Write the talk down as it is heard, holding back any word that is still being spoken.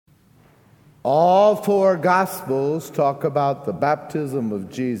All four Gospels talk about the baptism of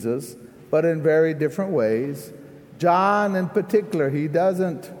Jesus, but in very different ways. John, in particular, he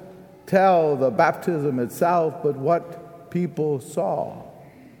doesn't tell the baptism itself, but what people saw.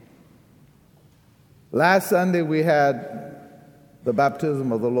 Last Sunday, we had the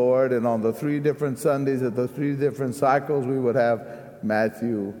baptism of the Lord, and on the 3 different Sundays at the 3 different cycles, we would have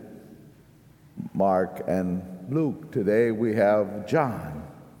Matthew, Mark, and Luke. Today, we have John.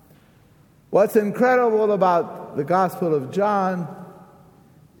 What's incredible about the Gospel of John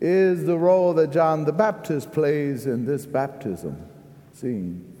is the role that John the Baptist plays in this baptism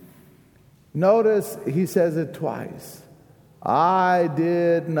scene. Notice he says it twice. I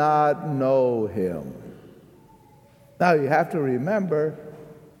did not know him. Now you have to remember,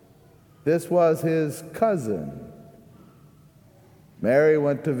 this was his cousin. Mary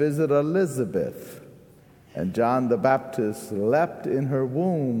went to visit Elizabeth, and John the Baptist leapt in her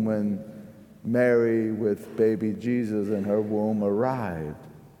womb when Mary, with baby Jesus in her womb, arrived.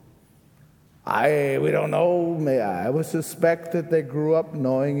 We don't know. I would suspect that they grew up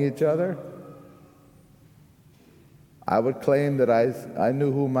knowing each other. I would claim that I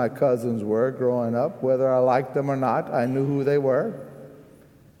knew who my cousins were growing up, whether I liked them or not. I knew who they were.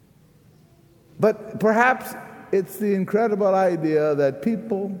 But perhaps it's the incredible idea that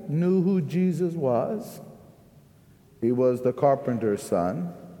people knew who Jesus was. He was the carpenter's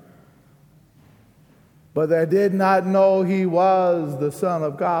son. But they did not know he was the Son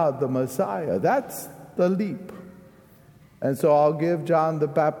of God, the Messiah. That's the leap. And so I'll give John the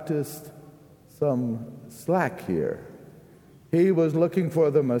Baptist some slack here. He was looking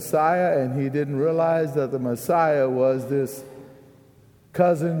for the Messiah, and he didn't realize that the Messiah was this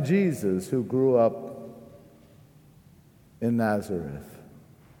cousin Jesus who grew up in Nazareth.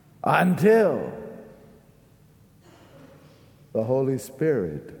 Until the Holy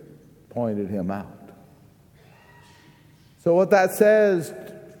Spirit pointed him out. So what that says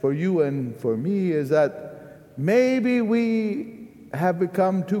for you and for me is that maybe we have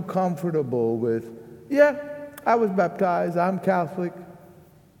become too comfortable with, I was baptized, I'm Catholic.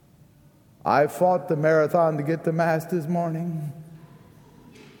 I fought the marathon to get to Mass this morning,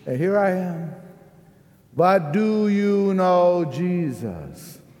 and here I am. But do you know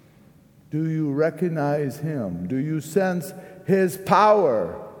Jesus? Do you recognize him? Do you sense his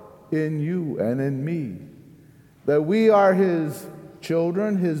power in you and in me? That we are his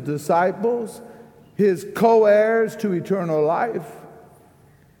children, his disciples, his co-heirs to eternal life.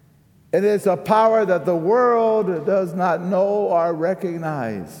 It is a power that the world does not know or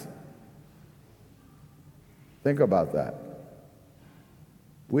recognize. Think about that.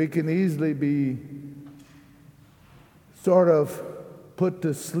 We can easily be sort of put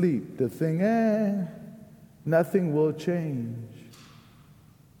to sleep to think, nothing will change.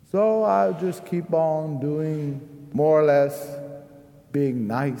 So I'll just keep on doing more or less being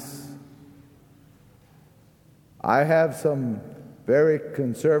nice. I have some very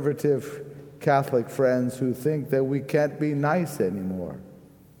conservative Catholic friends who think that we can't be nice anymore.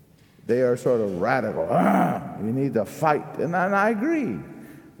 They are sort of radical. You need to fight. And I agree.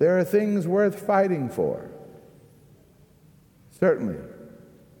 There are things worth fighting for. Certainly.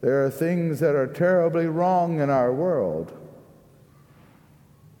 There are things that are terribly wrong in our world.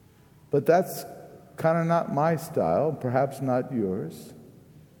 But that's kind of not my style, perhaps not yours.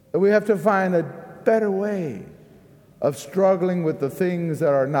 We have to find a better way of struggling with the things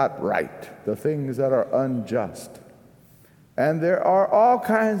that are not right, the things that are unjust. And there are all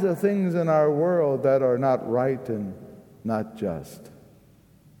kinds of things in our world that are not right and not just.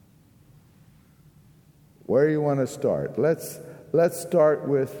 Where do you want to start? Let's start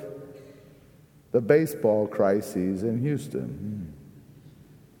with the baseball crises in Houston.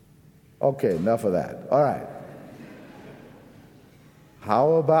 Okay, enough of that. All right.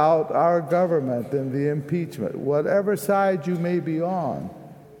 How about our government and the impeachment? Whatever side you may be on,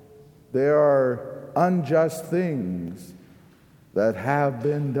 there are unjust things that have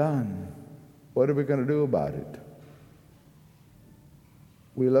been done. What are we going to do about it?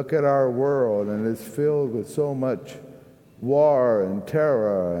 We look at our world and it's filled with so much war and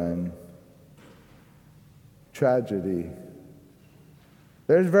terror and tragedy.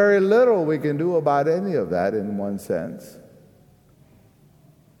 There's very little we can do about any of that in one sense.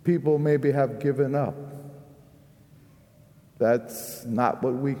 People maybe have given up. That's not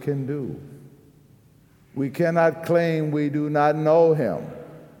what we can do. We cannot claim we do not know him,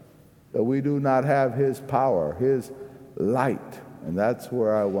 that we do not have his power, his light. And that's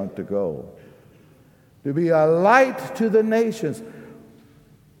where I want to go. To be a light to the nations.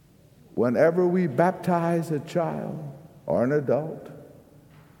 Whenever we baptize a child or an adult,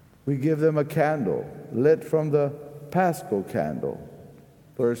 We give them a candle lit from the Paschal candle,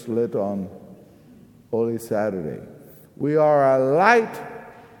 first lit on Holy Saturday. We are a light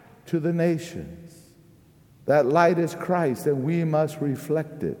to the nations. That light is Christ, and we must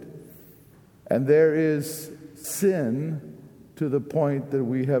reflect it. And there is sin to the point that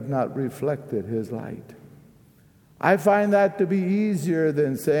we have not reflected his light. I find that to be easier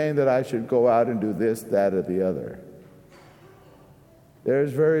than saying that I should go out and do this, that, or the other.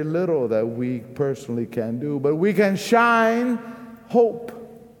 There's very little that we personally can do, but we can shine hope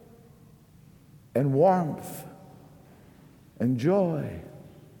and warmth and joy.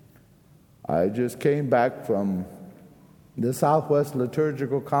 I just came back from the Southwest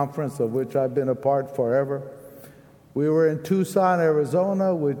Liturgical Conference, of which I've been a part forever. We were in Tucson,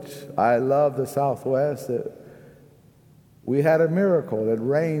 Arizona, which I love the Southwest. We had a miracle. It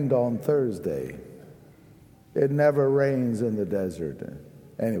rained on Thursday. It never rains in the desert.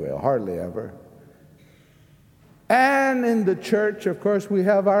 Anyway, hardly ever. And in the church, of course, we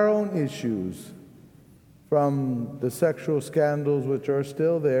have our own issues, from the sexual scandals, which are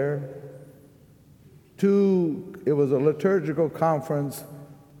still there, to, it was a liturgical conference,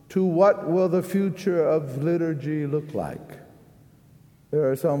 to what will the future of liturgy look like? There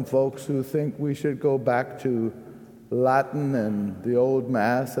are some folks who think we should go back to Latin and the old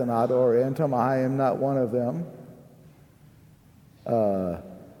Mass and Ad Orientem. I am not one of them.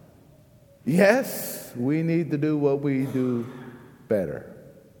 Yes, we need to do what we do better.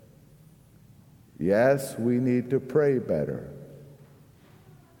 Yes, we need to pray better.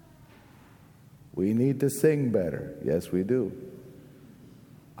 We need to sing better. Yes, we do.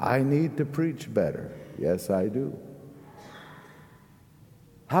 I need to preach better. Yes, I do.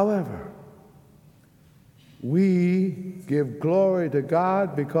 However, we give glory to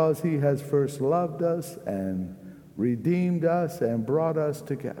God because he has first loved us and redeemed us and brought us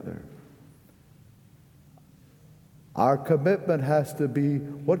together. Our commitment has to be,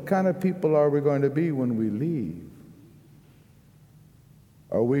 what kind of people are we going to be when we leave?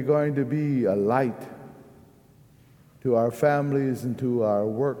 Are we going to be a light to our families and to our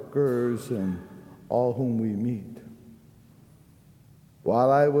workers and all whom we meet?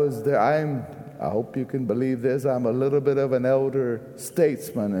 While I was there, I hope you can believe this, I'm a little bit of an elder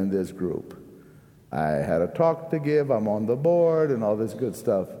statesman in this group. I had a talk to give, I'm on the board and all this good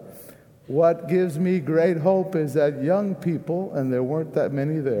stuff. What gives me great hope is that young people, and there weren't that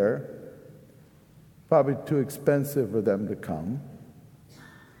many there, probably too expensive for them to come,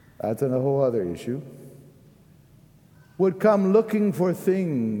 that's a whole other issue, would come looking for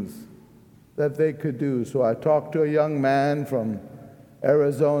things that they could do. So I talked to a young man from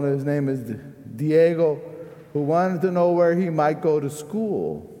Arizona, his name is Diego, who wanted to know where he might go to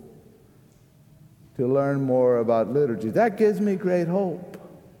school to learn more about liturgy. That gives me great hope.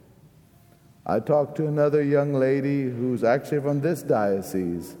 I talked to another young lady who's actually from this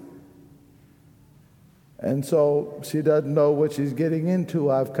diocese. And so she doesn't know what she's getting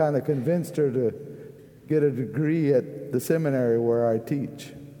into. I've kind of convinced her to get a degree at the seminary where I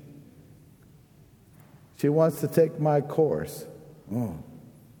teach. She wants to take my course,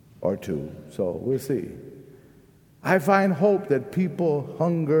 or two, so we'll see. I find hope that people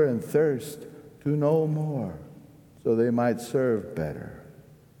hunger and thirst to know more so they might serve better.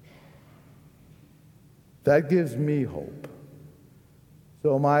 That gives me hope.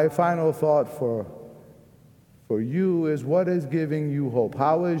 So my final thought for you is, what is giving you hope?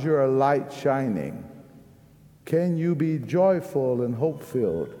 How is your light shining? Can you be joyful and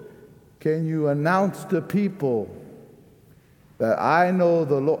hope-filled? Can you announce to people that I know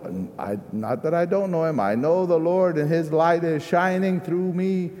the Lord? Not that I don't know him. I know the Lord, and his light is shining through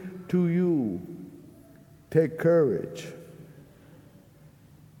me to you. Take courage.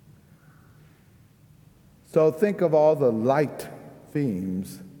 So think of all the light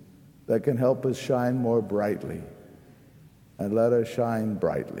themes that can help us shine more brightly. And let us shine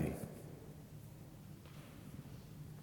brightly.